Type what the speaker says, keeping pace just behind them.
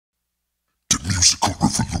musical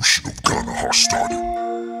revolution of Ghana has started.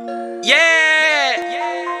 Yeah!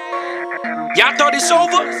 Y'all thought it's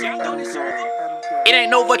over? It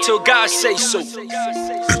ain't over till God say so.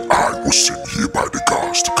 And I was sent here by the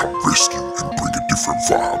gods to come rescue and bring a different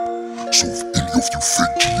vibe. So if any of you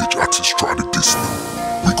fake GH artists try to diss me,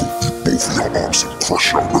 we gon' eat both of your arms and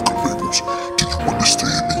crush your record labels. Do you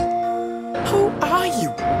understand me? Who are you?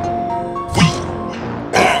 We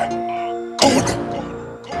are Koonom.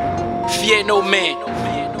 Fear no man,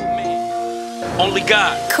 only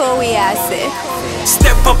God. Wiase.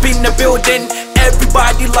 Step up in the building,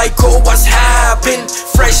 everybody like, oh, what's happened?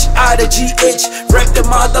 Fresh out of GH, rep the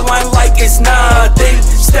motherline like it's nothing.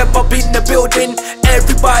 Step up in the building,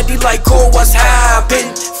 everybody like, oh, what's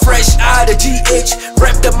happened? Fresh out of GH,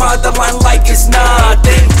 rep the motherline like it's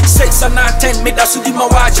nothing. 6 and 10, me da sudi ma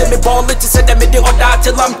watch me ball it said that me the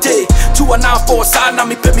Odartey Lamptey. 2 and 4 sign na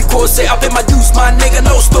me pay me cause say I pay my dues, my nigga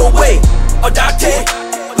no stowaway. Odartey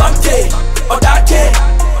Lamptey, Odartey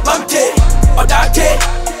Lamptey, Odartey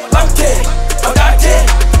Lamptey, Odartey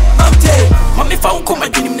Lamptey. Mommy found come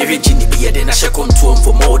and dream never genie be then I shall control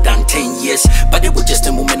for more than 10 years. But it was just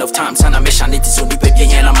a moment of time, and I mention it is only baby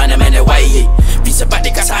and a man why Visa by the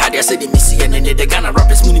casa had I said the missy and then the Ghana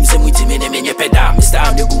rappers moon him with him in a many peda. Mr.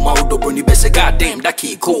 Amiguma Udo Bruni best goddamn that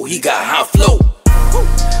key cool, he got half flow.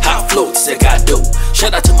 Half float, say God do.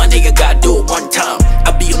 Shout out to my nigga God do. One time,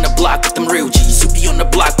 I be on the block with them real G's. You be on the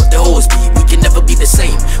block with the hoes be. We can never be the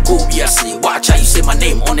same. Go Wiase, watch how you say my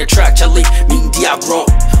name on the track. Charlie, me Diagro,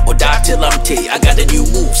 Odartey Lamptey. I got the new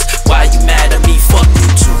moves. Why you mad at me? Fuck you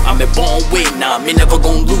too. I'm a born way now, me never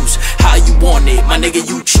gon' lose. How you want it, my nigga,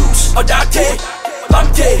 you choose. Odartey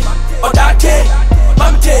Lamptey, Odartey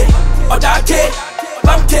Lamptey, Odartey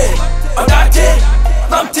Lamptey, Odartey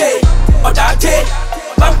Lamptey, Odartey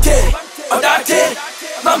Lamptey, Odartey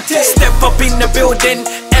Lamptey. Step up in the building,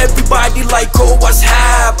 everybody like, oh, what's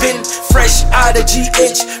happened? Fresh out of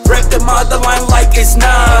GH, rep the motherline like it's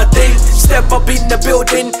nothing. Step up in the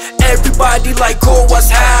building, everybody like, oh, what's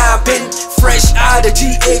happened? Fresh out of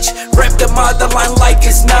GH, rep the motherline like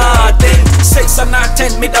it's nothing. 6 and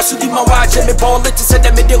 10, me da sudi ma watch me ball it said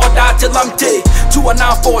that me the Odartey Lamptey. 2 and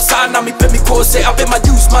 4 sign na me pay me cause say I pay my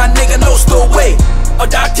dues, my nigga no stowaway.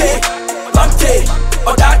 Odartey Lamptey,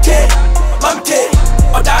 Odartey Lamptey,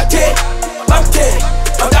 Odartey Lamptey,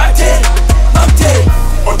 Odartey Lamptey,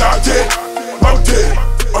 Odartey Lamptey,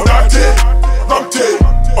 Odartey Lamptey,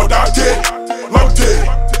 Odartey